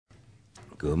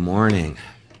Good morning.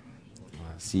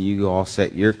 I see you all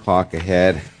set your clock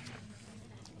ahead.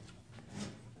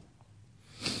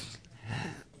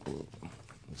 We'll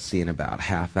see in about a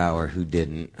half hour who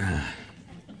didn't.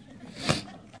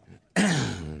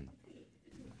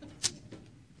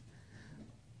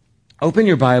 Open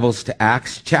your Bibles to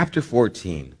Acts chapter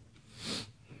 14.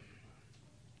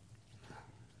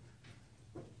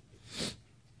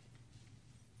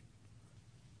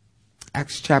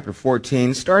 Acts chapter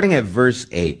 14, starting at verse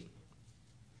 8.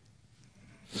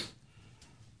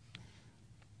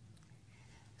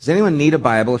 Does anyone need a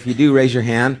Bible? If you do, raise your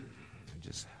hand.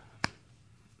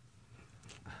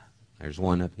 There's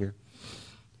one up here.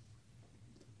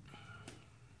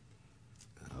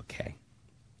 Okay.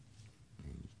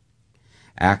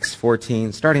 Acts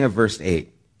 14, starting at verse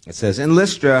 8. It says, "In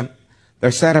Lystra there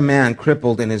sat a man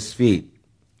crippled in his feet,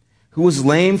 who was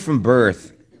lame from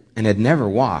birth and had never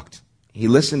walked. He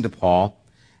listened to Paul.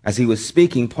 As he was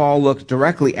speaking, Paul looked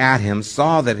directly at him,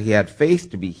 saw that he had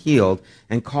faith to be healed,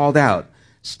 and called out,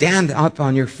 'Stand up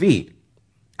on your feet.'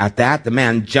 At that, the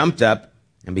man jumped up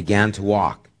and began to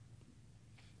walk.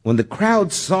 When the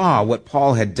crowd saw what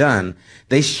Paul had done,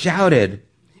 they shouted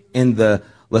in the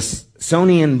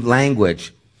Lycaonian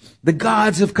language, 'The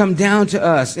gods have come down to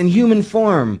us in human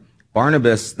form.'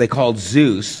 Barnabas they called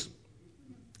Zeus,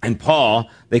 and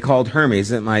Paul they called Hermes.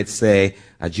 It might say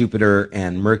Jupiter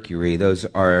and Mercury. Those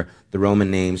are the Roman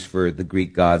names for the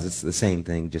Greek gods. It's the same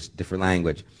thing, just different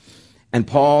language. And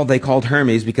Paul they called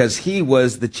Hermes because he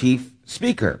was the chief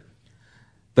speaker.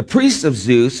 The priests of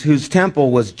Zeus, whose temple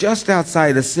was just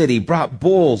outside the city, brought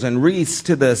bulls and wreaths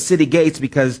to the city gates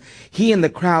because he and the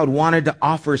crowd wanted to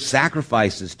offer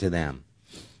sacrifices to them.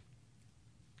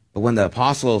 But when the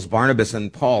apostles Barnabas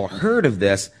and Paul heard of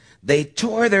this, they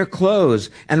tore their clothes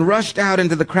and rushed out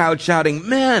into the crowd shouting,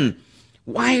 'Men,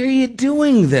 why are you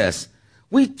doing this?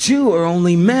 We too are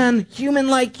only men, human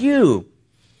like you.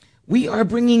 We are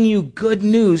bringing you good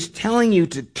news, telling you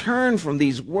to turn from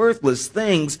these worthless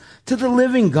things to the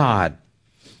living God,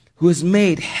 who has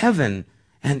made heaven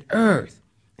and earth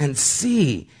and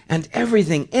sea and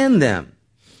everything in them.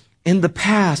 In the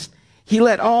past, he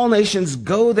let all nations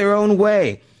go their own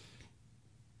way,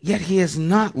 yet he has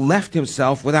not left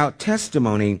himself without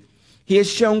testimony. He has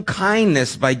shown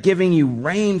kindness by giving you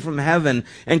rain from heaven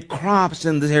and crops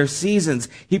in their seasons.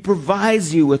 He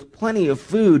provides you with plenty of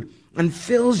food and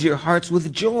fills your hearts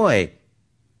with joy.'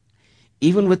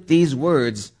 Even with these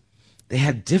words, they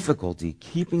had difficulty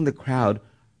keeping the crowd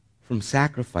from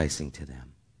sacrificing to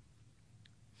them.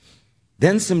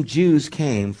 Then some Jews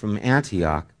came from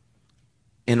Antioch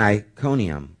in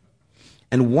Iconium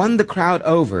and won the crowd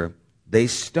over. They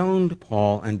stoned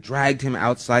Paul and dragged him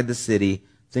outside the city,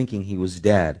 thinking he was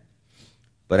dead.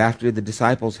 But after the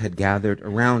disciples had gathered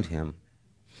around him,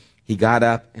 he got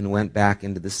up and went back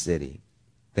into the city.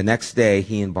 The next day,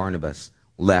 he and Barnabas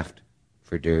left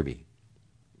for Derbe."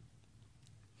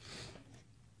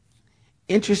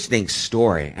 Interesting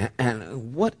story,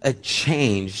 and what a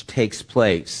change takes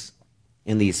place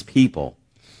in these people.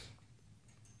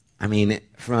 I mean,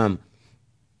 from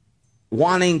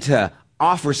wanting to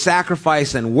offer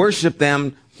sacrifice and worship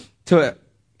them to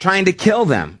trying to kill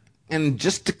them in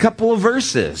just a couple of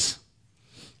verses.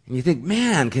 And you think,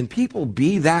 man, can people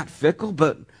be that fickle?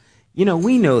 But,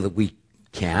 we know that we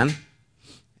can.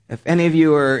 If any of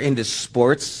you are into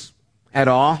sports at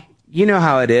all, you know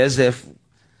how it is. If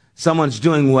someone's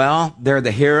doing well, they're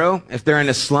the hero. If they're in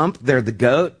a slump, they're the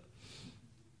GOAT.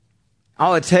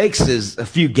 All it takes is a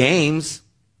few games,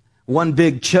 one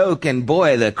big choke, and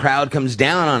boy, the crowd comes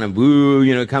down on him.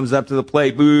 Boo, comes up to the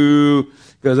plate. Boo.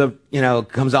 Goes up,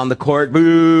 comes on the court.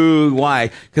 Boo. Why?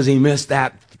 Because he missed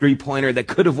that three-pointer that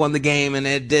could have won the game, and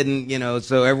it didn't,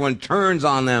 so everyone turns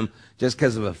on them just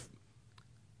because of a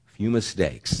few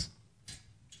mistakes.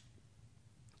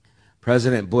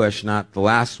 President Bush, not the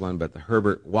last one, but the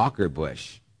Herbert Walker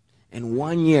Bush, in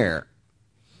 1 year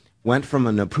went from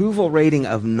an approval rating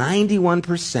of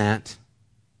 91%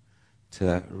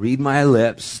 to, read my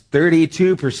lips,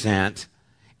 32%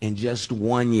 in just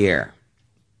 1 year.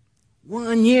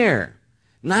 1 year.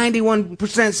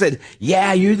 91% said,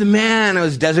 "Yeah, you're the man." It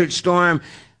was Desert Storm.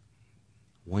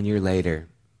 1 year later,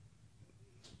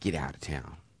 get out of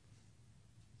town.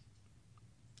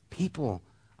 People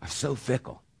are so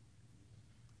fickle.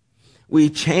 We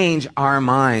change our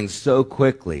minds so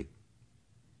quickly.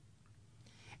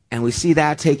 And we see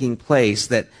that taking place,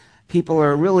 that people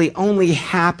are really only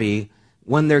happy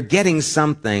when they're getting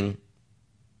something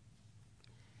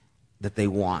that they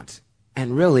want.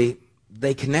 And really,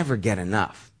 they can never get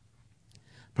enough.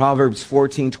 Proverbs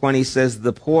 14:20 says,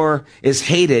 "The poor is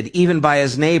hated even by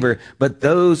his neighbor, but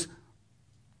those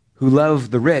who love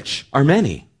the rich are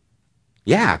many.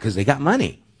 Yeah, because they got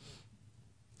money.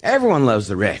 Everyone loves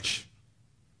the rich.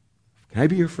 Can I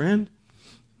be your friend?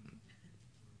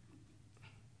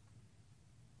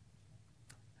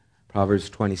 Proverbs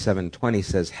 27:20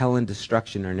 says, hell and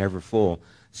destruction are never full,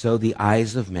 so the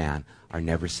eyes of man are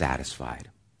never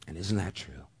satisfied. And isn't that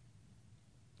true?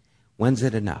 When's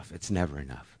it enough? It's never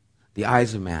enough. The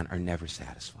eyes of man are never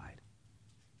satisfied.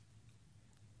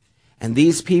 And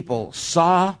these people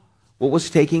saw what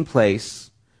was taking place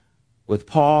with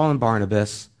Paul and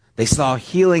Barnabas. They saw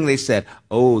healing. They said,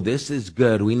 oh, this is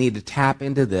good. We need to tap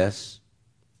into this.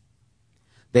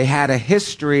 They had a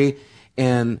history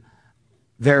in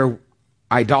their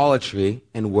idolatry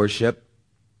and worship.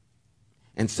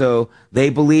 And so they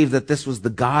believed that this was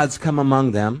the gods come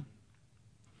among them.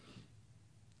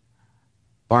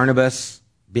 Barnabas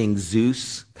being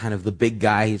Zeus, kind of the big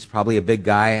guy. He's probably a big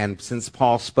guy. And since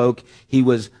Paul spoke, he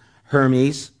was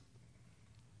Hermes.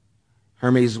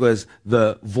 Hermes was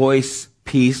the voice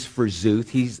piece for Zeus.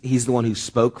 He's the one who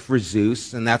spoke for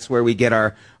Zeus. And that's where we get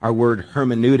our word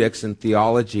hermeneutics in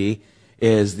theology,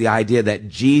 is the idea that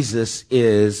Jesus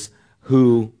is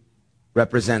who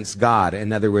represents God.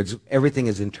 In other words, everything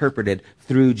is interpreted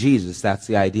through Jesus. That's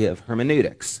the idea of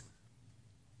hermeneutics.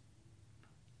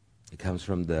 It comes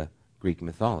from the Greek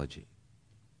mythology.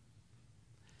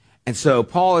 And so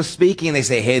Paul is speaking, and they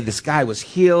say, hey, this guy was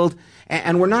healed.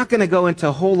 And we're not going to go into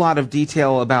a whole lot of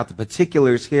detail about the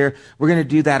particulars here. We're going to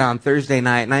do that on Thursday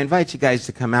night. And I invite you guys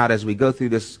to come out as we go through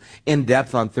this in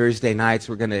depth on Thursday nights.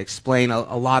 We're going to explain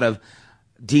a lot of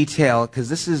detail, because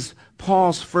this is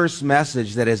Paul's first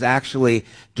message that is actually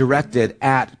directed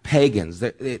at pagans.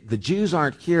 The Jews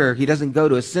aren't here. He doesn't go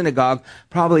to a synagogue,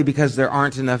 probably because there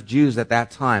aren't enough Jews at that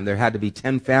time. There had to be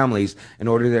 10 families in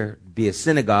order to be a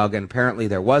synagogue, and apparently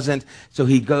there wasn't. So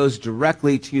he goes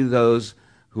directly to those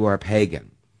who are pagan.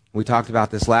 We talked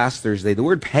about this last Thursday. The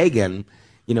word pagan,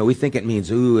 we think it means,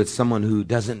 it's someone who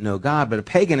doesn't know God, but a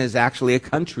pagan is actually a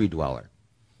country dweller.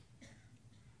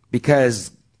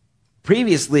 Because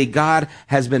previously, God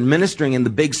has been ministering in the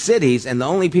big cities, and the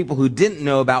only people who didn't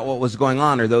know about what was going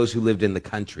on are those who lived in the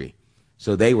country.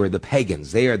 So they were the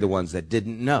pagans. They are the ones that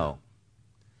didn't know.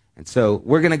 And so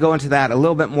we're going to go into that a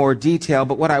little bit more detail,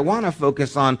 but what I want to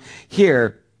focus on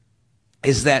here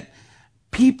is that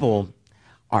people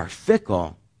are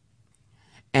fickle,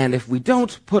 and if we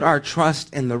don't put our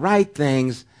trust in the right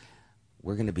things,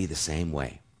 we're going to be the same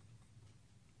way.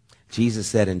 Jesus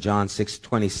said in John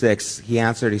 6:26, he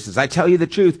answered, he says, I tell you the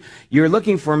truth, you're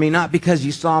looking for me not because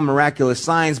you saw miraculous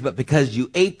signs, but because you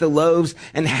ate the loaves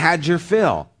and had your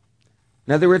fill.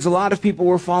 In other words, a lot of people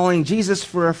were following Jesus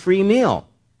for a free meal.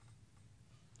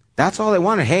 That's all they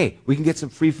wanted. Hey, we can get some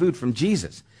free food from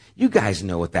Jesus. You guys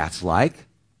know what that's like.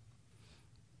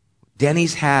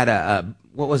 Denny's had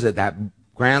that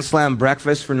Grand Slam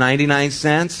breakfast for 99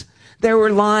 cents? There were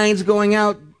lines going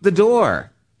out the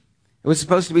door. It was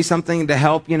supposed to be something to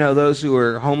help, those who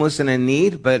were homeless and in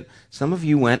need, but some of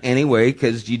you went anyway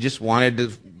because you just wanted the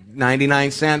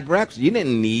 99-cent breakfast. You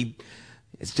didn't need,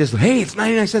 it's just, hey, it's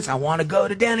 99 cents. I want to go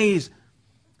to Denny's.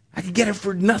 I could get it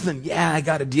for nothing. Yeah, I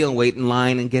got a deal. Wait in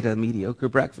line and get a mediocre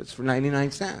breakfast for 99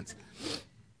 cents.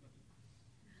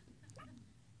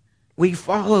 We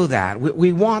follow that.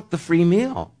 We want the free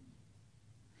meal.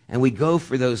 And we go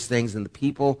for those things, and the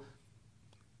people,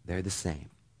 they're the same.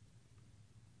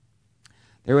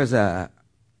 There was a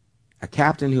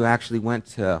captain who actually went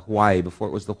to Hawaii before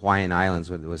it was the Hawaiian Islands,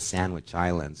 when it was Sandwich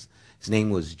Islands. His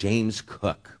name was James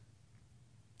Cook.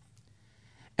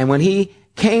 And when he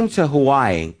came to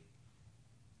Hawaii,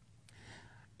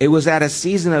 it was at a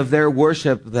season of their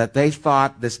worship that they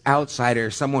thought this outsider,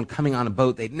 someone coming on a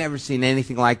boat, they'd never seen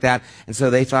anything like that, and so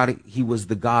they thought he was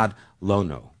the god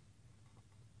Lono.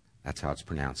 That's how it's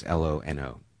pronounced,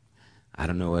 Lono. I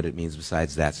don't know what it means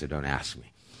besides that, so don't ask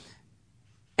me.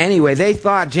 Anyway, they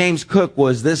thought James Cook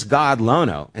was this god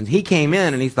Lono, and he came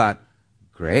in and he thought,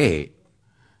 great,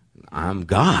 I'm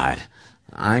God.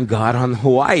 I'm God on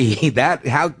Hawaii.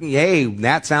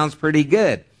 That sounds pretty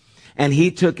good. And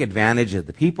he took advantage of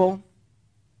the people.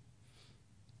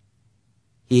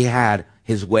 He had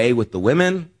his way with the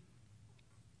women.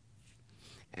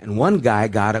 And one guy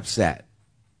got upset.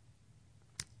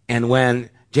 And when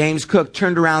James Cook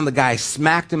turned around, the guy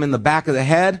smacked him in the back of the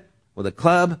head with a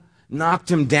club, knocked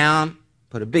him down,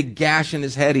 put a big gash in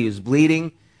his head. He was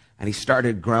bleeding, and he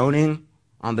started groaning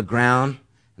on the ground.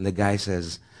 And the guy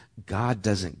says, God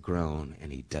doesn't groan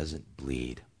and he doesn't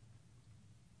bleed.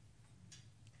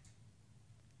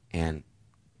 And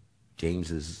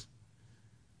James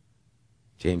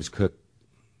Cook,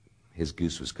 his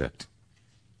goose was cooked.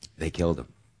 They killed him.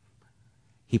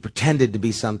 He pretended to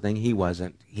be something he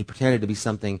wasn't. He pretended to be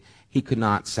something he could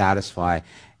not satisfy.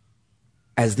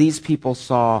 As these people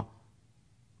saw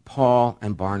Paul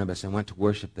and Barnabas and went to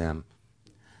worship them,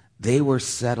 they were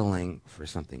settling for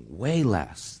something way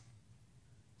less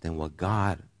than what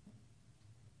God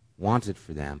wanted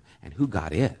for them and who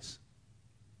God is.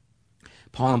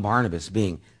 Paul and Barnabas,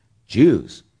 being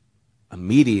Jews,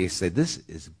 immediately said, this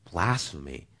is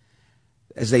blasphemy.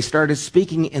 As they started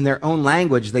speaking in their own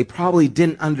language, they probably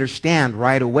didn't understand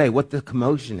right away what the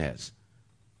commotion is.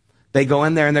 They go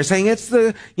in there and they're saying, it's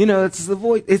the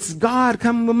voice, it's God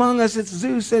come among us, it's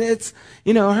Zeus, and it's,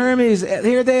 Hermes,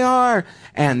 here they are.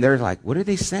 And they're like, what are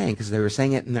they saying? Because they were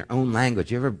saying it in their own language.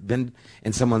 You ever been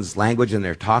in someone's language and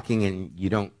they're talking and you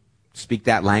don't speak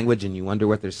that language and you wonder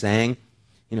what they're saying?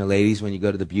 Ladies, when you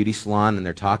go to the beauty salon and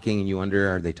they're talking and you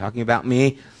wonder, are they talking about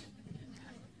me?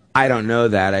 I don't know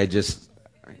that. I just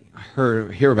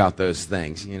hear about those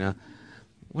things,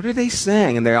 What are they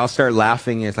saying? And they all start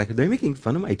laughing. And it's like, are they making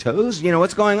fun of my toes?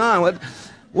 What's going on?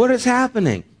 What is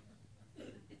happening?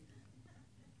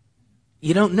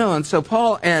 You don't know. And so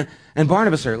Paul and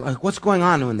Barnabas are like, what's going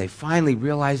on? And when they finally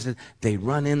realize it, they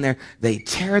run in there, they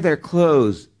tear their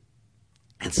clothes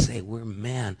and say, we're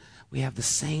men. We have the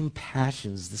same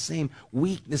passions, the same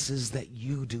weaknesses that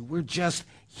you do. We're just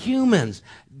humans.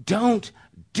 Don't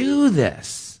do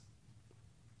this.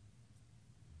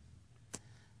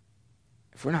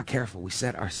 If we're not careful, we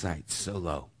set our sights so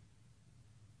low.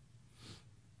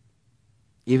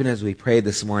 Even as we prayed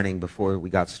this morning before we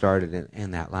got started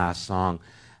in that last song,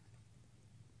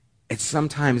 it's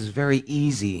sometimes very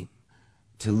easy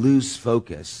to lose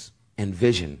focus and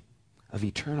vision of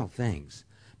eternal things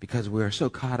because we are so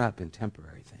caught up in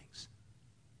temporary things.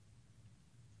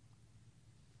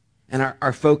 And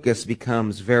our focus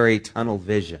becomes very tunnel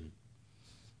vision.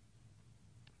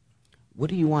 What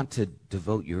do you want to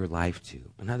devote your life to?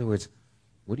 In other words,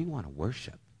 what do you want to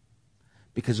worship?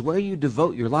 Because where you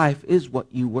devote your life is what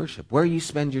you worship. Where you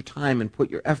spend your time and put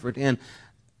your effort in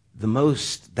the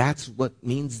most, that's what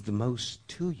means the most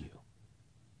to you.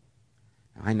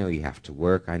 Now, I know you have to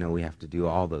work. I know we have to do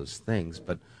all those things.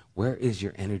 But where is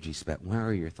your energy spent? Where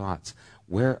are your thoughts?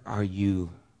 Where are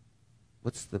you?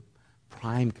 What's the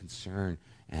prime concern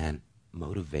and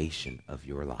motivation of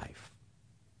your life?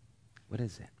 What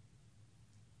is it?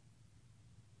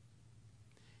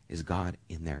 Is God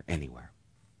in there anywhere?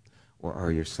 Or are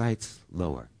your sights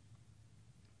lower?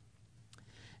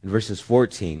 In verses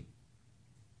 14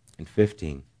 and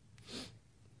 15,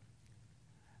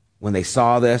 when they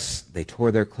saw this, they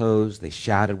tore their clothes, they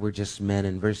shouted, we're just men.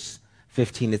 In verse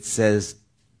 15 it says,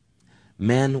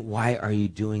 men, why are you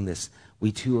doing this?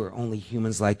 We too are only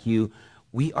humans like you.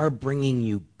 We are bringing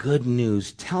you good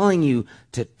news, telling you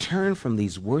to turn from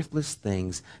these worthless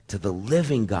things to the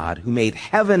living God who made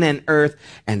heaven and earth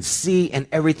and sea and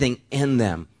everything in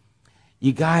them.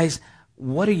 You guys,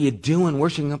 what are you doing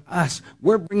worshiping us?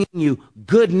 We're bringing you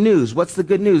good news. What's the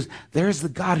good news? There's the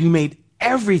God who made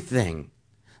everything,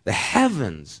 the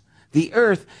heavens, the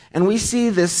earth. And we see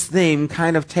this theme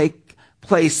kind of take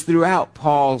place throughout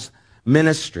Paul's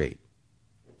ministry.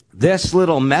 This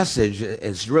little message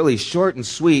is really short and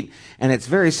sweet, and it's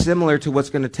very similar to what's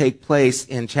going to take place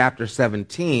in chapter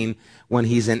 17 when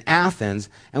he's in Athens.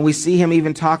 And we see him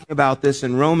even talking about this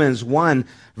in Romans 1,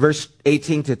 verse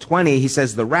 18 to 20. He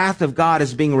says, the wrath of God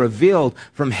is being revealed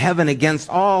from heaven against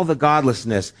all the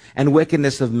godlessness and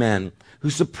wickedness of men who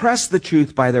suppress the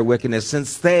truth by their wickedness,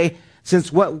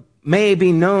 since what may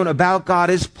be known about God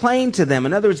is plain to them.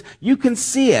 In other words, you can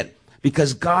see it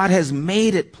because God has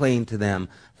made it plain to them.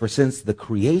 For since the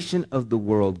creation of the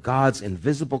world, God's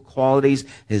invisible qualities,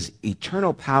 his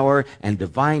eternal power and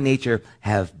divine nature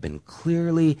have been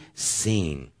clearly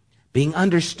seen, being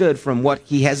understood from what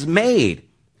he has made,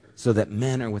 so that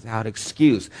men are without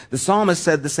excuse. The psalmist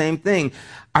said the same thing.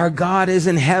 Our God is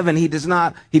in heaven. He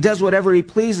does whatever he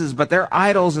pleases, but they're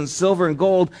idols and silver and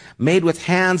gold made with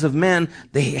hands of men.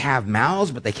 They have mouths,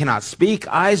 but they cannot speak,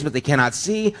 eyes, but they cannot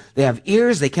see. They have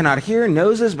ears, they cannot hear,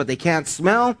 noses, but they can't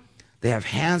smell. They have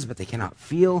hands, but they cannot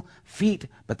feel, feet,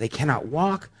 but they cannot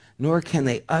walk, nor can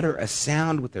they utter a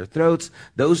sound with their throats.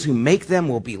 Those who make them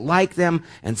will be like them,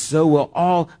 and so will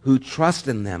all who trust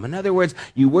in them. In other words,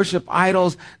 you worship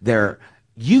idols, they're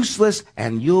useless,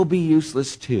 and you'll be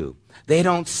useless too. They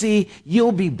don't see,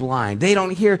 you'll be blind. They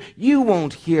don't hear, you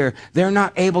won't hear. They're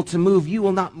not able to move, you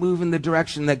will not move in the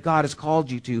direction that God has called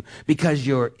you to, because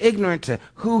you're ignorant to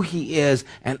who he is,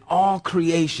 and all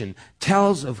creation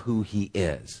tells of who he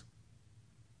is.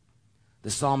 The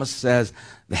psalmist says,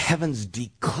 the heavens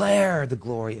declare the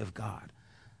glory of God.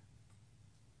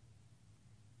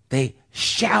 They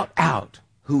shout out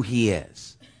who he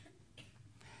is.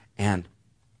 And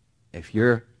if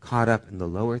you're caught up in the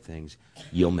lower things,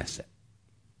 you'll miss it.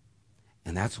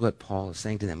 And that's what Paul is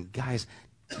saying to them. Guys,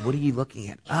 what are you looking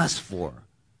at us for?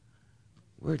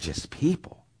 We're just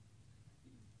people.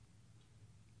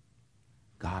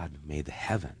 God made the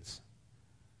heavens,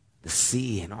 the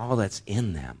sea, and all that's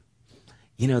in them.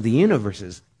 You know, the universe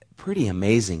is a pretty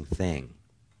amazing thing.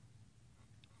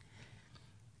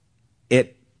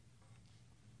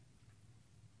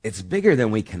 It's bigger than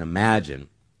we can imagine.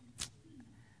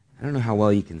 I don't know how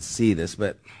well you can see this,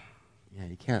 but yeah,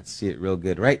 you can't see it real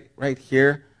good. Right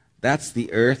here, that's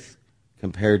the earth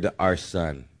compared to our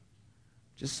sun.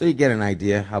 Just so you get an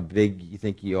idea how big you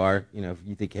think you are. You know, if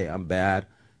you think, hey, I'm bad,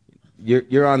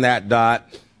 you're on that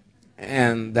dot,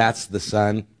 and that's the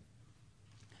sun.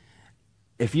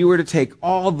 If you were to take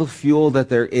all the fuel that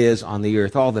there is on the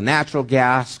earth, all the natural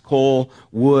gas, coal,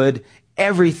 wood,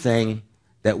 everything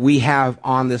that we have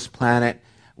on this planet,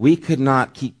 we could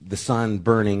not keep the sun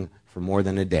burning for more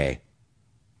than a day.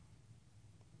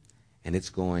 And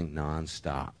it's going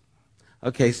nonstop.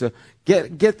 Okay, so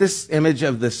get this image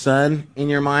of the sun in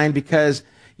your mind, because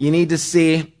you need to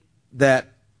see that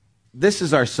this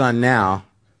is our sun now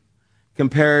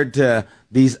compared to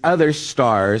these other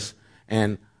stars.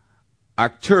 And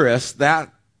Arcturus,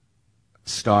 that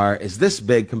star, is this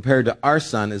big compared to our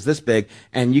sun is this big,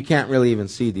 and you can't really even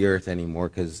see the earth anymore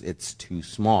because it's too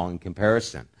small in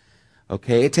comparison.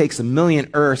 Okay, it takes 1 million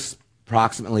Earths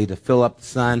approximately to fill up the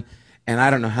sun, and I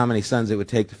don't know how many suns it would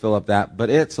take to fill up that, but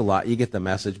it's a lot. You get the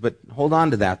message. But hold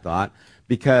on to that thought,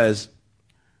 because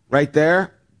right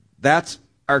there, that's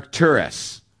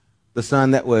Arcturus, the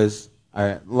sun that was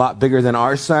a lot bigger than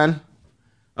our sun.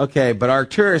 Okay, but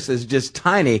Arcturus is just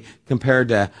tiny compared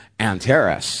to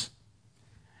Antares.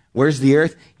 Where's the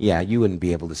earth? Yeah, you wouldn't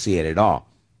be able to see it at all.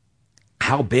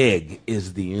 How big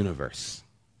is the universe?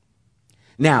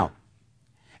 Now,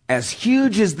 as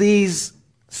huge as these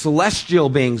celestial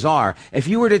beings are, if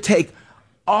you were to take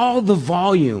all the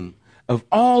volume of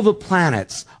all the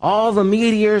planets, all the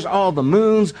meteors, all the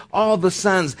moons, all the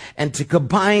suns, and to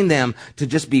combine them to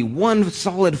just be one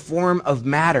solid form of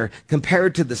matter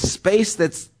compared to the space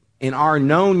that's in our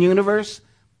known universe,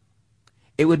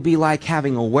 it would be like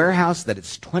having a warehouse that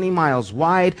is 20 miles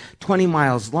wide, 20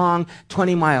 miles long,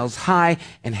 20 miles high,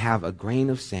 and have a grain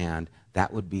of sand.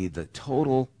 That would be the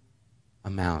total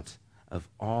amount of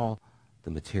all the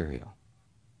material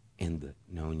in the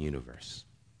known universe.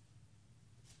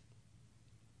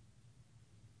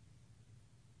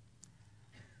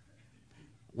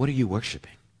 What are you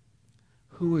worshiping?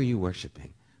 Who are you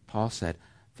worshiping? Paul said,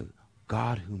 the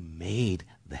God who made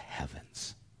the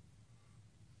heavens.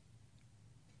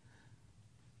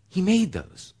 He made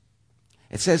those.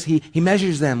 It says he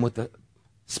measures them with the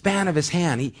span of his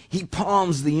hand. He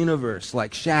palms the universe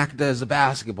like Shaq does a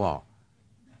basketball.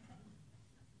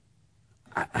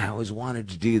 I always wanted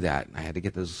to do that. I had to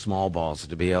get those small balls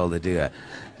to be able to do it.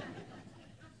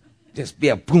 Just be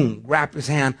a boom, wrap his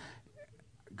hand.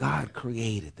 God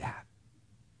created that.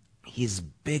 He's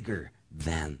bigger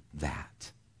than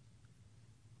that.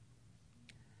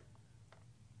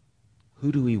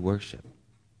 Who do we worship?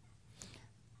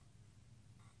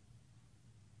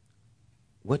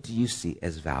 What do you see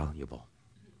as valuable?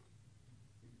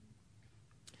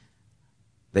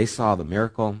 They saw the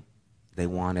miracle. They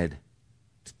wanted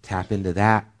to tap into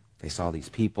that. They saw these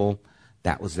people.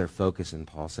 That was their focus. And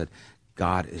Paul said,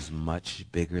 God is much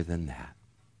bigger than that.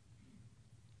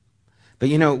 But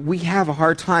you know, we have a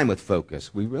hard time with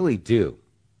focus. We really do.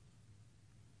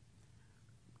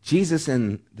 Jesus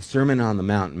in the Sermon on the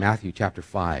Mount, Matthew chapter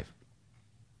 5,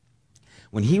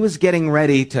 when he was getting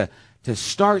ready to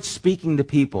start speaking to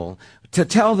people, to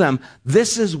tell them,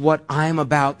 this is what I'm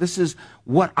about, this is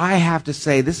what I have to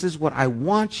say, this is what I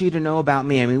want you to know about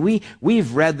me. I mean,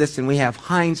 we've read this and we have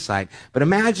hindsight, but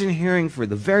imagine hearing for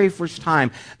the very first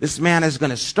time, this man is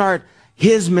going to start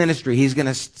his ministry. He's going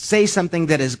to say something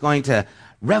that is going to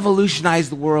revolutionize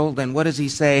the world. And what does he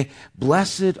say?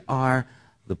 Blessed are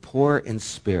the poor in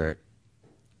spirit,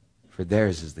 for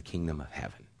theirs is the kingdom of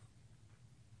heaven.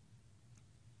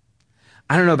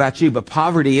 I don't know about you, but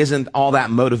poverty isn't all that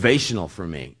motivational for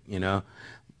me, you know.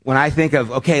 When I think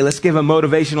of, okay, let's give a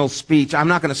motivational speech, I'm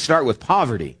not going to start with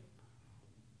poverty.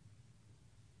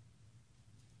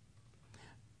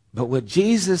 But what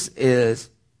Jesus is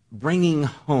bringing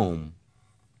home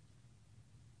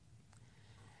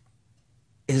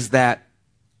is that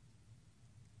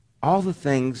all the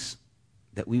things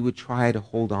that we would try to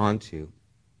hold on to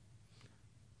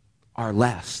are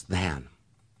less than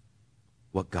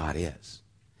what God is.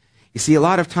 You see, a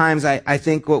lot of times I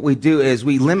think what we do is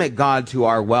we limit God to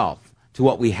our wealth, to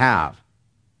what we have.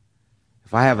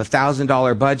 If I have a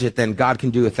 $1,000 budget, then God can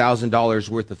do $1,000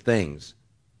 worth of things.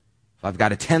 If I've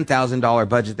got a $10,000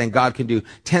 budget, then God can do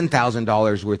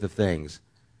 $10,000 worth of things.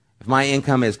 If my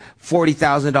income is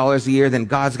 $40,000 a year, then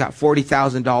God's got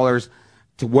 $40,000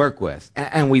 to work with.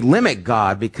 And we limit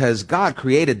God because God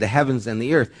created the heavens and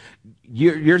the earth.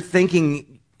 You're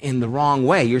thinking in the wrong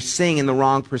way. You're seeing in the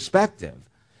wrong perspective.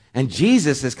 And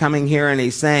Jesus is coming here and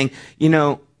he's saying,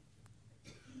 you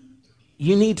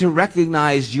need to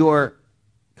recognize your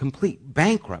complete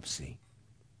bankruptcy.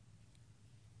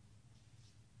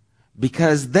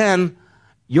 Because then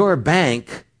your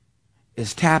bank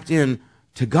is tapped in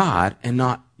to God and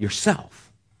not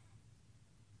yourself.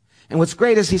 And what's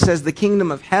great is he says the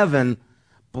kingdom of heaven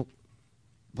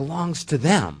belongs to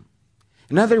them.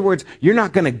 In other words, you're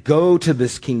not going to go to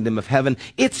this kingdom of heaven.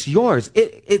 It's yours.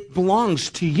 It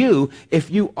belongs to you if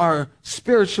you are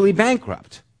spiritually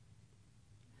bankrupt.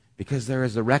 Because there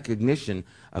is a recognition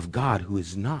of God who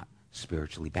is not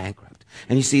spiritually bankrupt.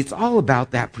 And you see, it's all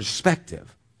about that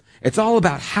perspective. It's all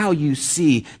about how you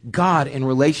see God in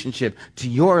relationship to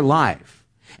your life.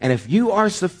 And if you are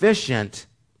sufficient,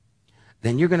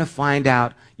 then you're going to find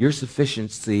out your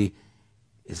sufficiency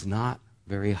is not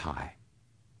very high.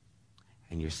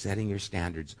 And you're setting your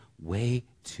standards way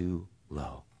too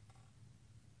low.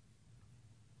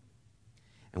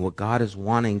 And what God is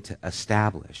wanting to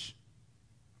establish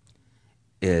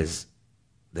is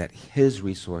that his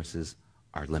resources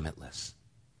are limitless.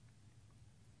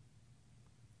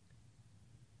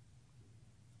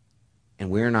 And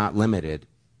we're not limited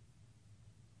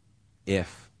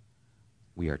if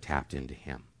we are tapped into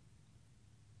him.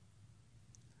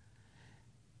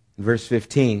 In verse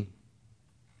 15,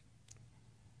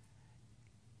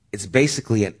 it's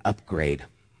basically an upgrade.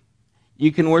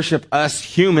 You can worship us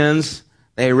humans.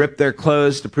 They rip their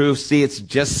clothes to prove, see, it's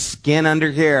just skin under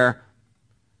here.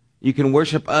 You can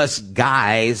worship us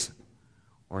guys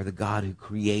or the God who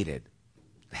created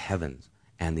the heavens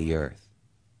and the earth.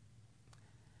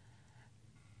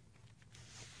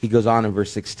 He goes on in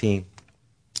verse 16.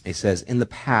 He says, in the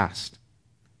past,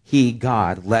 he,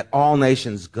 God, let all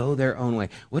nations go their own way.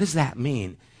 What does that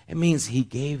mean? It means he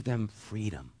gave them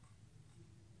freedom.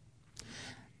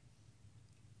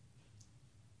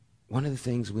 One of the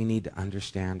things we need to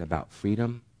understand about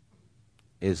freedom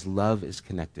is love is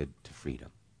connected to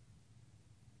freedom.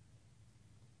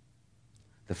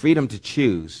 The freedom to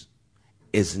choose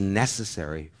is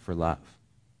necessary for love.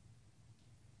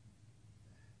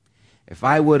 If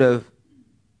I would have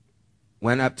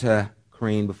went up to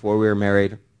Corrine before we were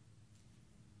married,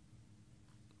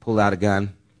 pulled out a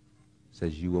gun,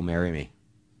 says, you will marry me.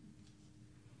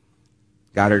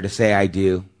 Got her to say, I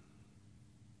do.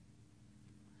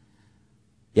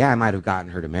 Yeah, I might have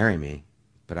gotten her to marry me,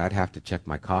 but I'd have to check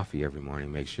my coffee every morning,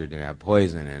 make sure it didn't have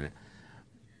poison in it.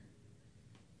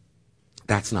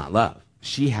 That's not love.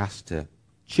 She has to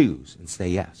choose and say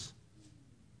yes.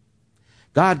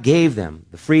 God gave them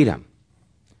the freedom.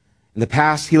 In the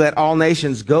past, he let all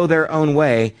nations go their own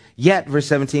way. Yet, verse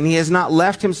 17, he has not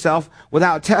left himself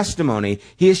without testimony.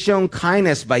 He has shown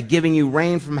kindness by giving you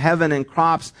rain from heaven and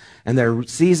crops and their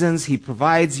seasons. He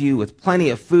provides you with plenty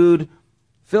of food,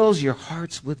 fills your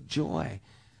hearts with joy.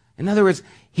 In other words,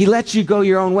 he let you go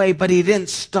your own way, but he didn't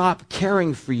stop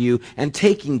caring for you and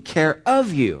taking care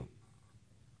of you.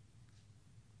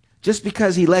 Just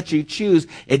because he let you choose,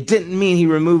 it didn't mean he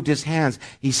removed his hands.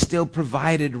 He still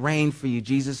provided rain for you.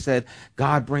 Jesus said,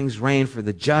 God brings rain for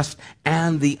the just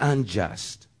and the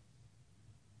unjust.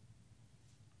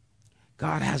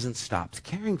 God hasn't stopped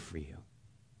caring for you.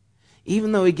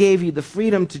 Even though he gave you the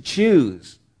freedom to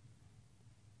choose.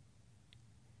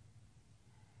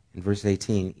 In verse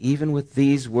 18, even with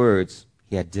these words,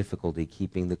 he had difficulty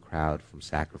keeping the crowd from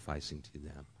sacrificing to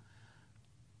them.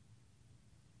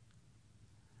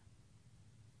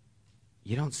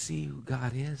 You don't see who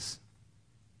God is?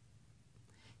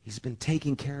 He's been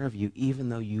taking care of you even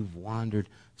though you've wandered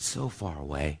so far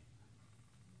away.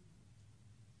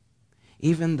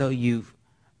 Even though you've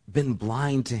been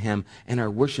blind to him and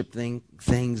are worshiping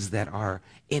things that are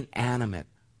inanimate,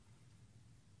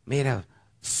 made of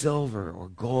silver or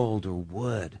gold or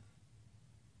wood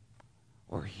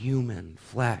or human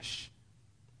flesh.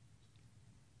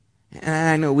 And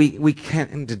I know we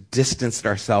can't distance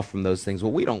ourselves from those things.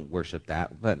 Well, we don't worship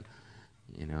that, but,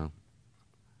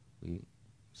 we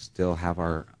still have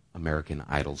our American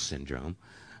Idol syndrome.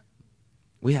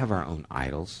 We have our own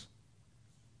idols.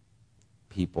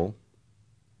 People.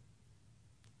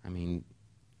 I mean,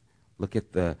 look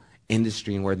at the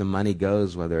industry and where the money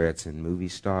goes, whether it's in movie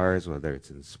stars, whether it's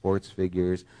in sports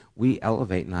figures. We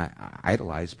elevate and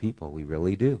idolize people. We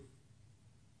really do.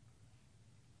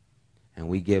 And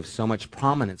we give so much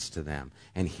prominence to them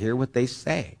and hear what they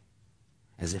say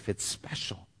as if it's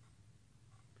special.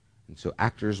 And so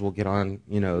actors will get on,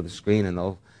 the screen and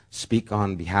they'll speak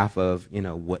on behalf of,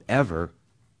 whatever.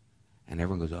 And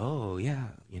everyone goes, oh, yeah,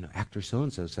 actor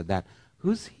so-and-so said that.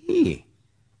 Who's he?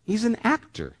 He's an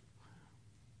actor.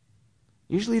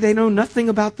 Usually they know nothing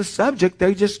about the subject.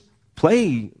 They just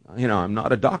play, I'm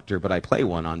not a doctor, but I play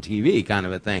one on TV kind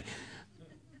of a thing.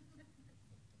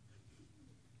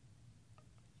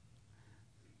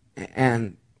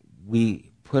 And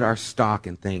we put our stock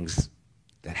in things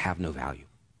that have no value.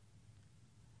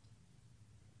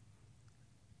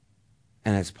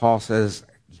 And as Paul says,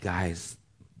 you guys,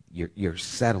 you're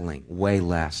settling way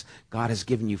less. God has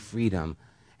given you freedom,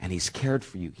 and he's cared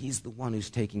for you. He's the one who's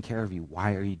taking care of you.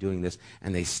 Why are you doing this?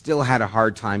 And they still had a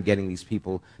hard time getting these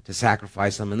people to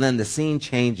sacrifice them. And then the scene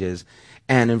changes,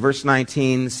 and in verse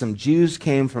 19, some Jews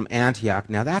came from Antioch.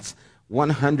 Now that's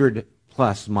 100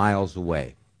 plus miles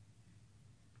away.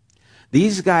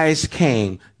 These guys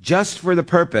came just for the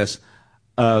purpose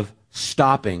of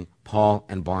stopping Paul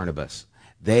and Barnabas.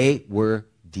 They were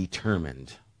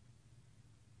determined.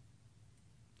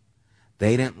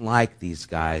 They didn't like these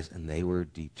guys, and they were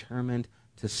determined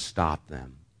to stop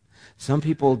them. Some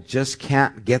people just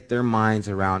can't get their minds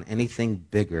around anything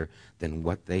bigger than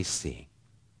what they see.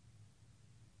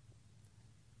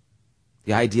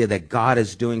 The idea that God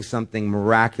is doing something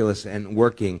miraculous and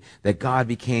working, that God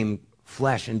became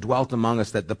flesh and dwelt among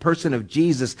us, that the person of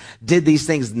Jesus did these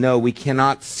things. No, we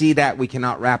cannot see that. We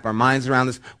cannot wrap our minds around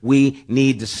this. We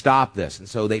need to stop this. And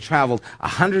so they traveled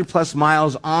 100 plus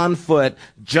miles on foot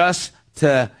just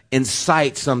to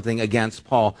incite something against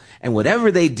Paul. And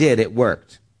whatever they did, it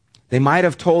worked. They might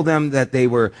have told them that they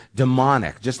were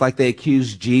demonic, just like they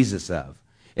accused Jesus of.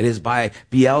 It is by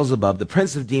Beelzebub, the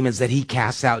prince of demons, that he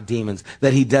casts out demons,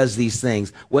 that he does these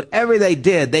things. Whatever they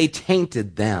did, they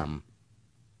tainted them.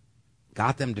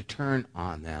 Got them to turn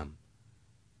on them.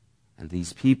 And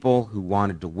these people who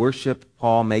wanted to worship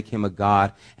Paul, make him a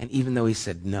god, and even though he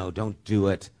said, no, don't do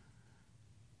it,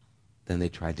 then they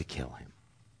tried to kill him.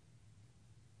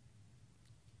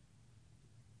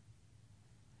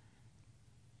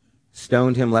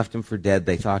 Stoned him, left him for dead.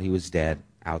 They thought he was dead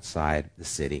outside the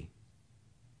city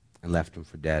and left him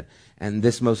for dead. And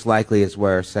this most likely is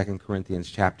where 2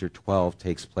 Corinthians chapter 12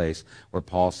 takes place, where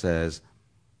Paul says,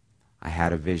 I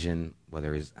had a vision,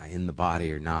 whether it's in the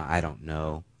body or not, I don't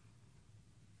know.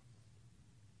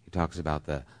 He talks about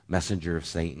the messenger of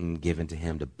Satan given to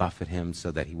him to buffet him so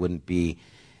that he wouldn't be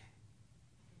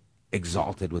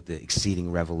exalted with the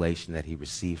exceeding revelation that he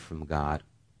received from God.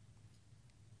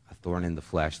 A thorn in the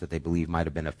flesh that they believe might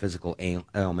have been a physical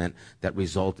ailment that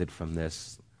resulted from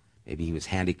this. Maybe he was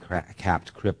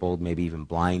handicapped, crippled, maybe even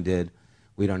blinded.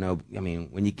 We don't know. I mean,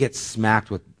 when you get smacked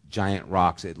with giant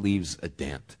rocks, it leaves a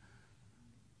dent.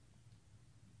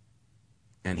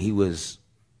 And he was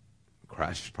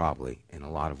crushed, probably, in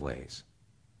a lot of ways.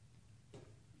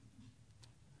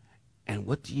 And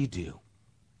what do you do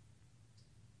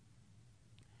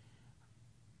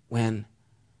when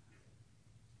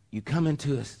you come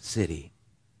into a city,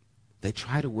 they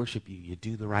try to worship you, you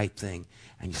do the right thing,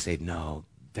 and you say, no,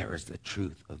 there is the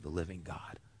truth of the living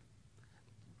God.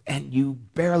 And you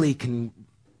barely can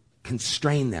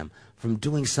constrain them from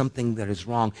doing something that is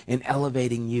wrong and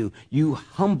elevating you. You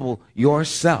humble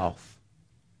yourself.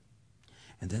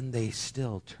 And then they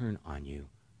still turn on you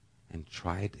and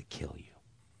try to kill you.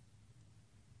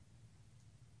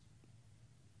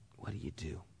 What do you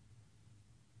do?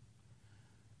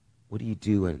 What do you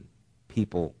do when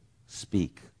people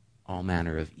speak all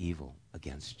manner of evil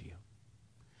against you?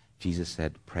 Jesus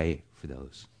said, pray for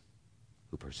those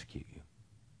who persecute you.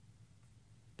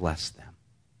 Bless them.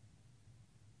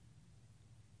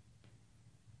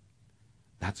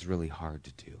 That's really hard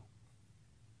to do.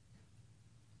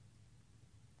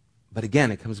 But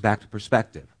again, it comes back to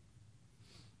perspective.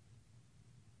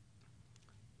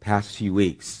 Past few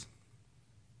weeks,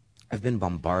 I've been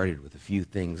bombarded with a few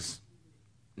things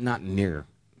not near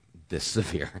this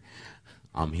severe.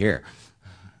 I'm here.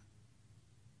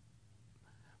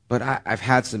 But I've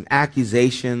had some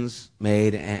accusations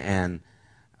made and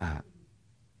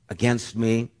against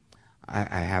me. I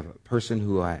have a person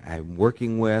who I'm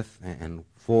working with and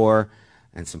for,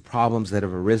 and some problems that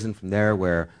have arisen from there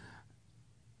where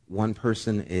one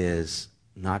person is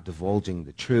not divulging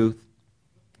the truth,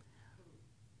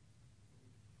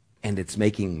 and it's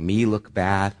making me look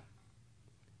bad.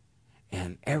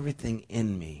 And everything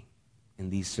in me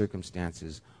in these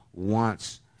circumstances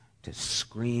wants to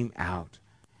scream out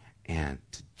and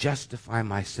to justify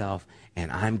myself,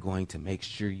 and I'm going to make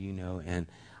sure you know, and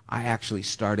I actually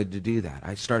started to do that.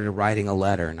 I started writing a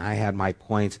letter, and I had my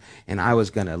points, and I was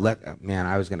going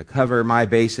to cover my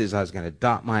bases. I was going to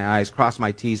dot my I's, cross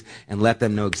my T's, and let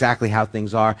them know exactly how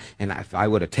things are. And if I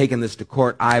would have taken this to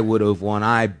court, I would have won.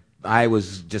 I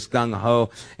was just gung-ho,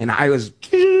 and I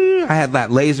had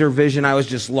that laser vision. I was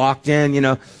just locked in,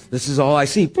 this is all I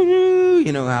see.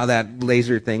 You know how that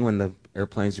laser thing when the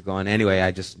airplanes are going. Anyway,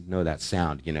 I just know that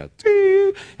sound,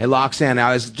 It locks in.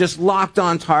 I was just locked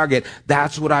on target.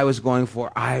 That's what I was going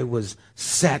for. I was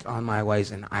set on my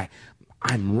ways, and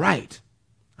I'm right.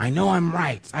 I know I'm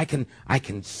right. I can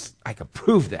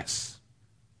prove this.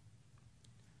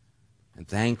 And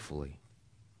thankfully,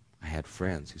 I had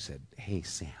friends who said, "Hey,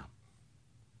 Sam,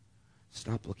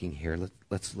 stop looking here.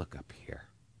 Let's look up here.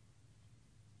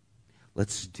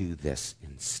 Let's do this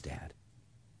instead."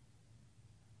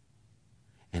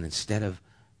 And instead of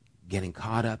getting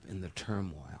caught up in the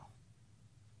turmoil,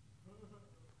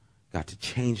 got to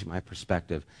change my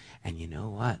perspective. And you know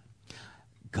what?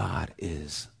 God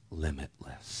is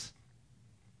limitless.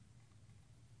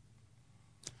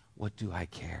 What do I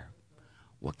care?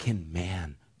 What can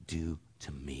man do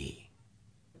to me?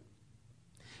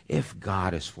 If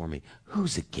God is for me,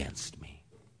 who's against me?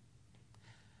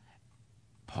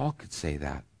 Paul could say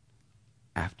that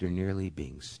after nearly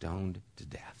being stoned to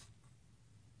death.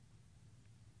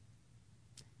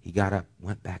 He got up,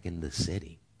 went back in the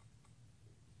city.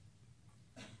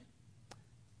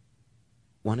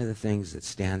 One of the things that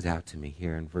stands out to me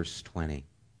here in verse 20,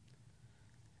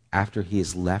 after he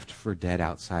is left for dead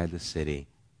outside the city,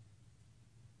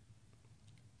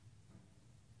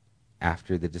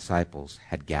 after the disciples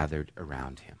had gathered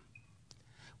around him.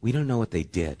 We don't know what they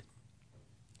did.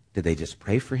 Did they just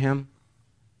pray for him?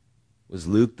 Was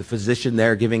Luke, the physician,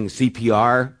 there giving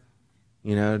CPR?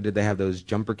 Did they have those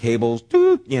jumper cables?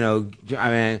 What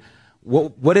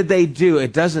did they do?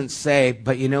 It doesn't say,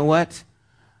 but you know what?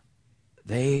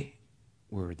 They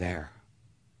were there.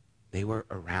 They were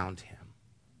around him.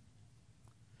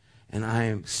 And I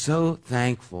am so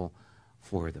thankful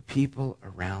for the people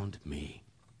around me.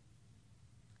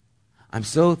 I'm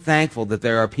so thankful that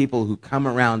there are people who come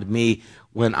around me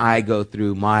when I go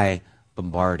through my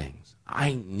bombardings.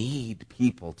 I need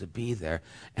people to be there.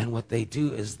 And what they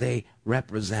do is they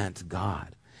represent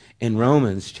God. In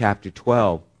Romans chapter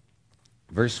 12,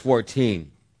 verse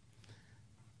 14,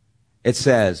 it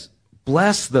says,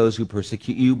 "Bless those who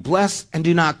persecute you. Bless and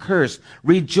do not curse.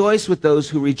 Rejoice with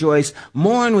those who rejoice.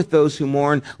 Mourn with those who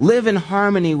mourn. Live in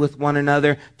harmony with one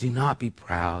another. Do not be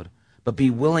proud, but be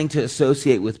willing to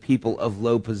associate with people of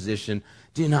low position.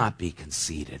 Do not be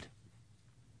conceited."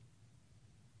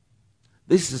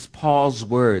 This is Paul's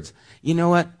words. You know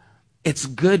what? It's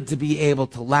good to be able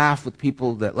to laugh with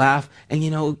people that laugh. And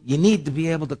you need to be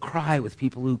able to cry with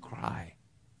people who cry.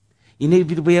 You need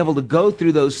to be able to go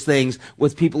through those things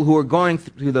with people who are going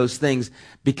through those things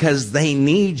because they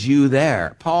need you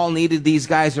there. Paul needed these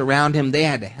guys around him. They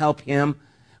had to help him.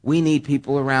 We need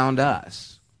people around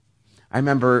us. I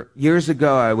remember years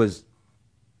ago, I was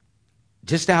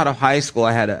just out of high school.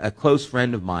 I had a close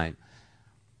friend of mine.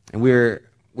 And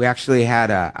we actually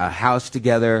had a house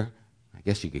together. I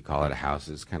guess you could call it a house.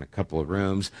 It's kind of a couple of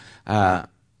rooms. And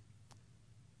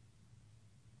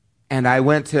I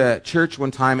went to church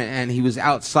one time, and he was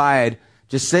outside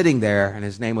just sitting there, and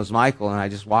his name was Michael, and I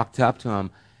just walked up to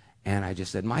him, and I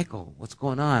just said, "Michael, what's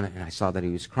going on?" And I saw that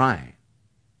he was crying.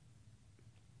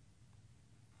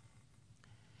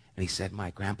 And he said,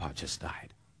 "My grandpa just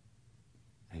died."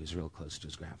 And he was real close to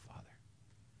his grandfather.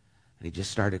 And he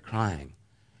just started crying.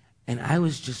 And I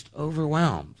was just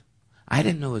overwhelmed. I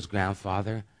didn't know his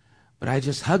grandfather, but I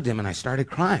just hugged him and I started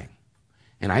crying.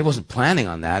 And I wasn't planning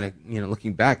on that.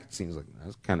 Looking back, it seems like that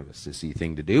was kind of a sissy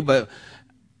thing to do, but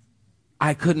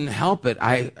I couldn't help it.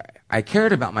 I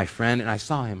cared about my friend, and I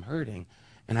saw him hurting,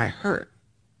 and I hurt.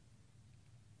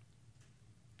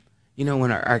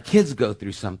 When our kids go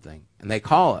through something, and they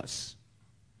call us.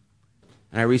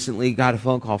 And I recently got a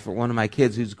phone call for one of my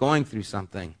kids who's going through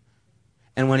something.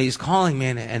 And when he's calling me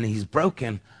and he's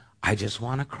broken, I just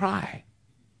want to cry.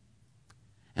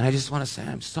 And I just want to say,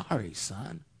 "I'm sorry,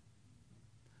 son.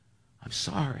 I'm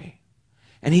sorry."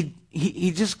 And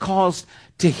he just calls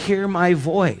to hear my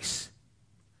voice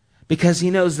because he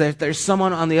knows that there's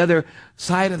someone on the other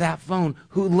side of that phone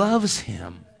who loves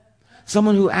him,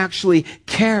 someone who actually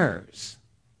cares.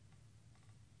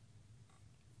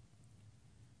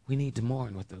 We need to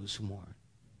mourn with those who mourn.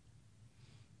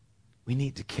 We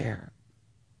need to care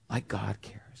like God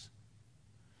cares.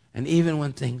 And even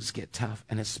when things get tough,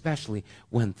 and especially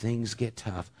when things get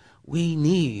tough, we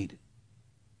need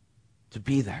to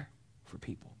be there for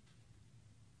people.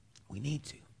 We need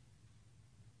to.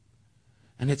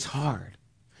 And it's hard.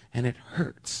 And it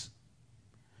hurts.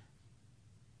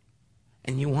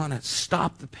 And you want to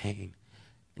stop the pain.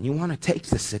 And you want to take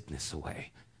the sickness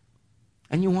away.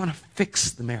 And you want to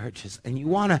fix the marriages. And you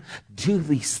want to do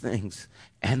these things.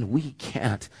 And we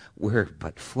can't. We're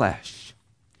but flesh.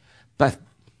 But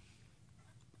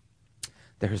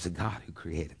there is a God who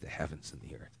created the heavens and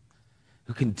the earth,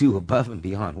 who can do above and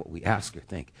beyond what we ask or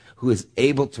think, who is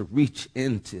able to reach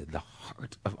into the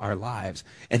heart of our lives,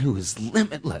 and who is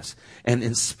limitless. And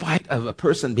in spite of a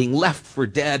person being left for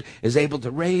dead, is able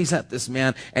to raise up this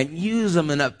man and use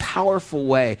him in a powerful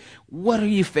way. What are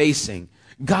you facing?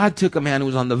 God took a man who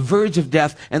was on the verge of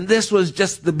death, and this was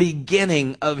just the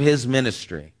beginning of his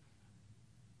ministry.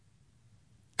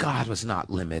 God was not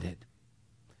limited.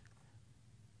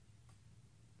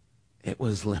 It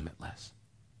was limitless.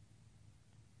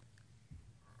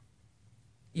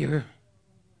 Your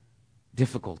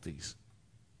difficulties,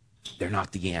 they're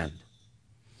not the end.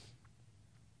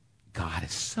 God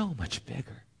is so much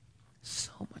bigger,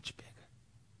 so much bigger.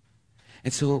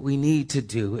 And so what we need to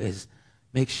do is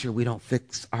make sure we don't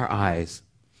fix our eyes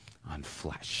on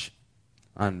flesh,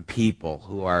 on people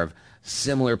who are of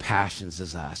similar passions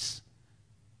as us.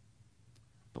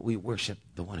 But we worship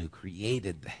the one who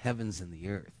created the heavens and the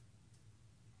earth,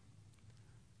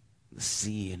 the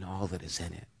sea and all that is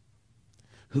in it,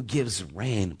 who gives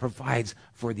rain, provides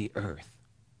for the earth.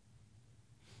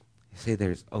 They say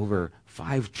there's over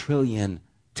 5 trillion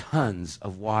tons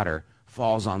of water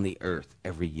falls on the earth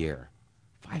every year.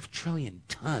 5 trillion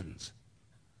tons.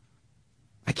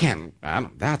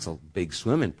 That's a big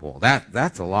swimming pool.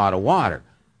 That's a lot of water.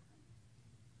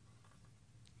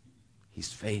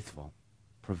 He's faithful,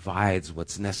 provides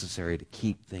what's necessary to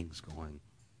keep things going.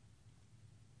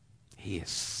 He is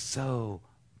so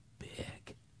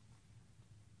big.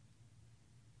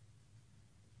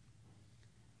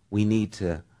 We need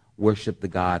to worship the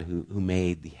God who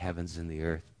made the heavens and the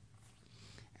earth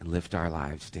and lift our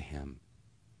lives to him,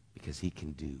 because he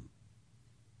can do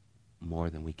more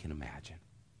than we can imagine.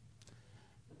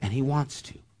 And he wants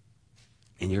to.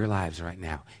 In your lives right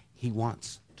now, he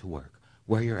wants to work.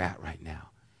 Where you're at right now.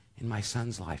 In my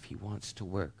son's life, he wants to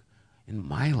work. In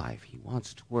my life, he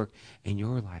wants to work. In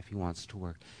your life, he wants to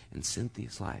work. In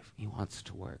Cynthia's life, he wants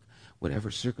to work.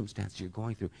 Whatever circumstance you're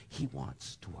going through, he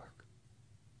wants to work.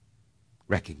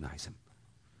 Recognize him.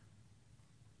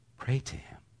 Pray to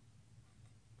him.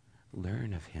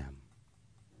 Learn of him.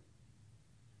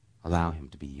 Allow him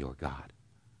to be your God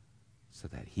so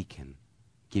that he can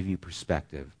give you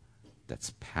perspective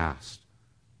that's past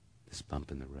this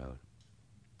bump in the road.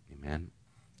 Amen.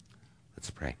 Let's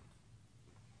pray.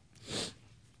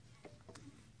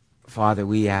 Father,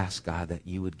 we ask, God, that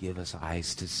you would give us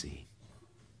eyes to see.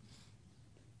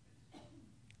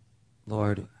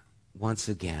 Lord, once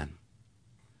again,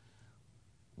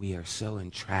 we are so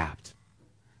entrapped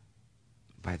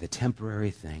by the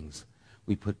temporary things.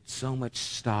 We put so much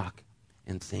stock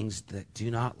in things that do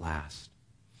not last.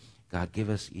 God, give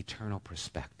us eternal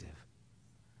perspective.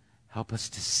 Help us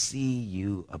to see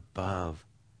you above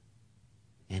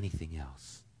anything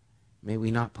else. May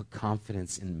we not put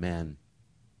confidence in men.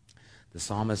 The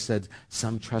psalmist said,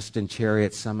 some trust in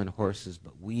chariots, some in horses,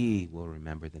 but we will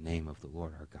remember the name of the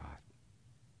Lord our God.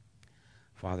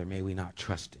 Father, may we not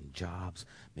trust in jobs.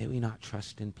 May we not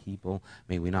trust in people.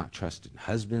 May we not trust in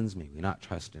husbands. May we not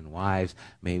trust in wives.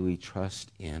 May we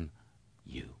trust in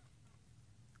you.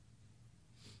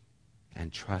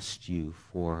 And trust you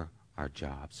for our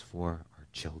jobs, for our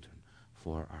children,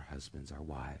 for our husbands, our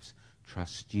wives.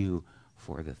 Trust you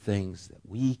for the things that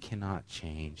we cannot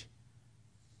change.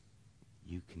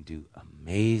 You can do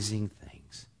amazing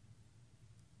things.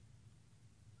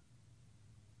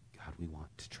 God, we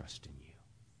want to trust in you.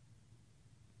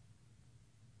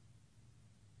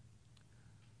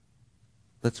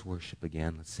 Let's worship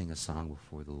again. Let's sing a song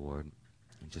before the Lord.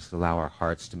 And just allow our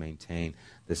hearts to maintain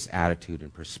this attitude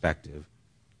and perspective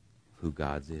of who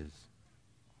God is.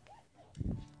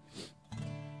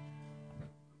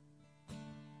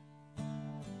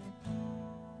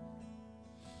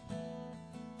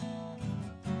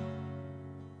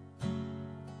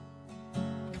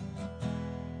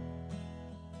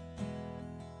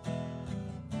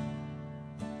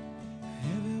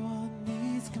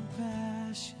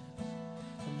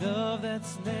 Love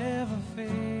that's never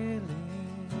failing.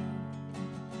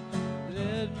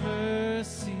 Let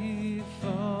mercy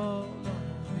fall on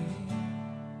me.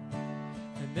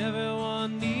 And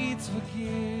everyone needs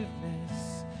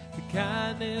forgiveness, the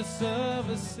kindness of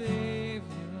a Savior.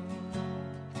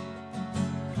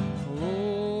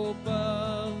 Hope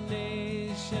of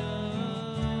nations.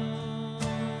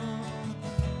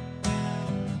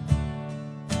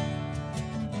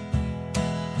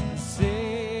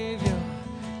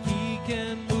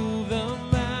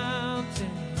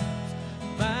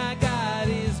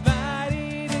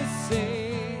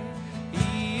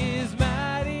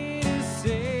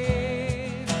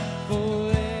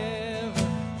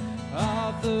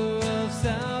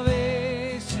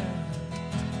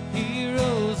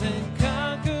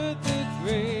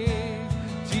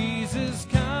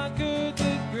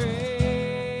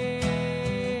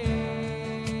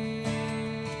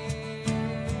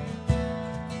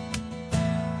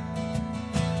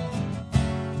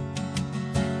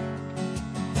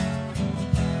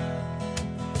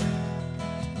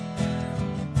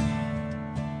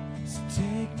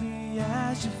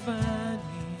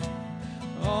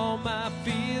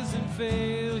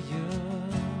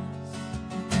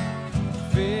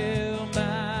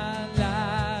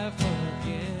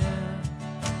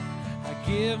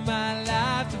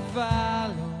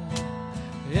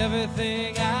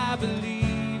 everything I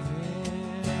believe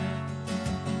in.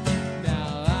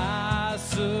 Now I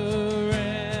surrender.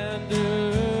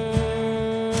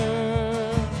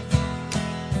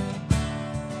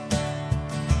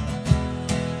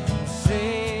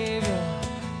 Savior,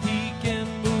 He can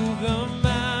move the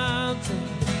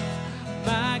mountains.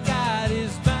 My God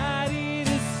is mighty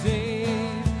to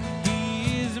save.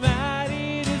 He is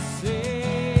mighty to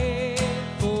save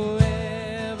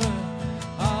forever.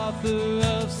 Author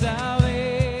of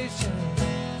salvation,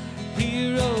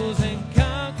 He rose and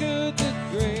conquered the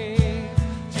grave.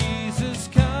 Jesus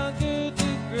conquered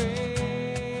the grave.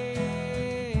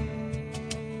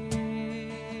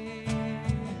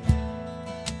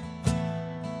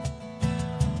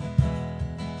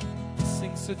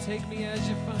 Sing, so take me as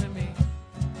you find me.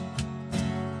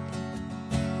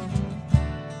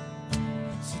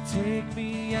 So take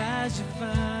me as you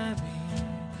find me.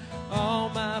 All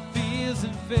my fears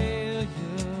and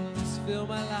failures, fill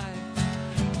my life.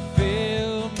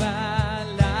 Fill my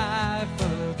life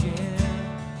again.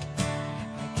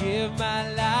 I give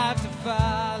my life to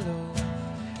follow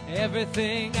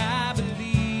everything I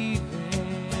believe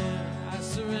in. I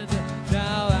surrender.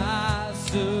 Now I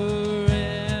surrender.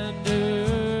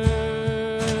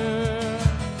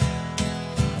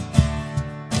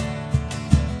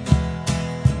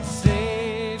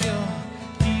 Savior,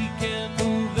 He can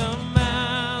move the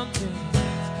mountains.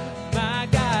 My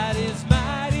God is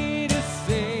mighty to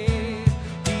save.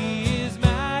 He is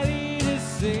mighty to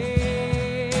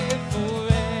save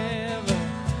forever.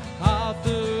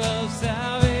 Author of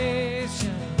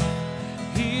salvation,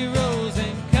 He rose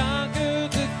and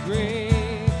conquered the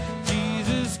grave.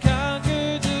 Jesus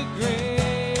conquered the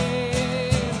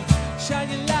grave. Shine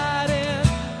your light in,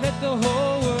 let the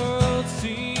whole world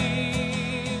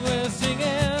see. We're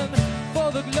singing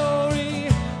for the glory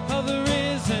of the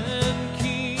risen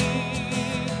King.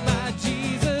 My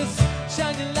Jesus,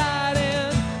 shine your light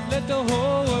in, let the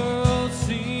whole world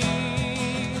see.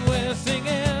 We're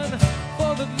singing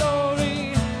for the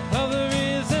glory of the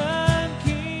risen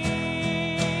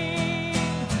King.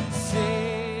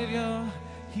 Savior,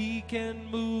 He can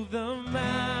move the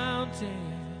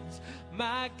mountains.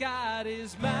 My God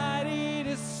is mighty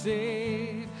to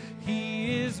save.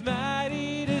 He is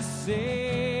mighty to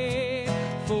save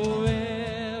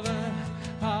forever.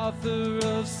 Author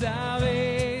of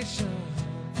salvation,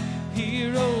 He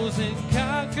rose and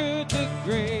conquered the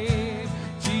grave.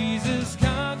 Jesus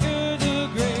conquered the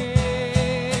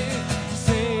grave.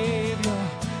 Savior,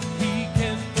 He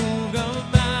can move the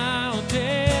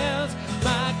mountains.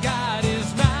 My God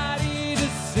is mighty to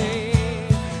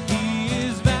save. He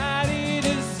is mighty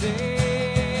to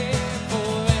save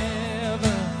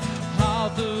forever.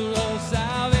 Author of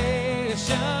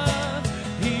salvation,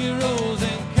 He rose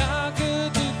and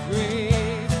conquered the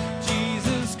grave.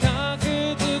 Jesus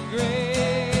conquered the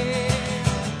grave.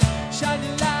 Shine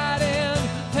your light in,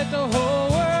 let the whole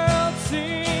world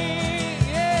sing.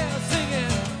 Yeah,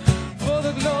 singing for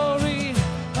the glory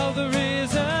of the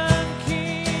risen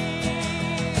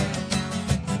King.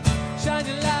 Shine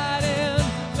your light in,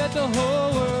 let the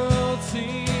whole world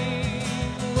sing.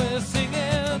 We're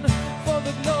singing for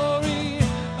the glory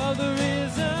of the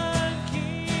risen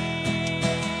King.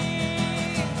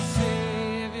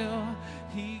 Savior,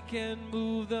 He can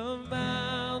move the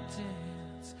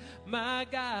mountains. My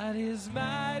God is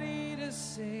mighty to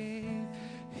save.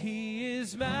 He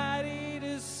is mighty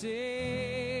to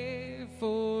save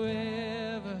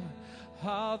forever.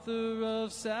 Author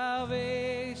of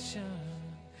salvation,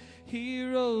 He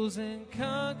rose and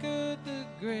conquered the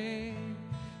grave.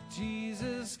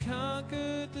 Jesus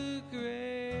conquered the grave.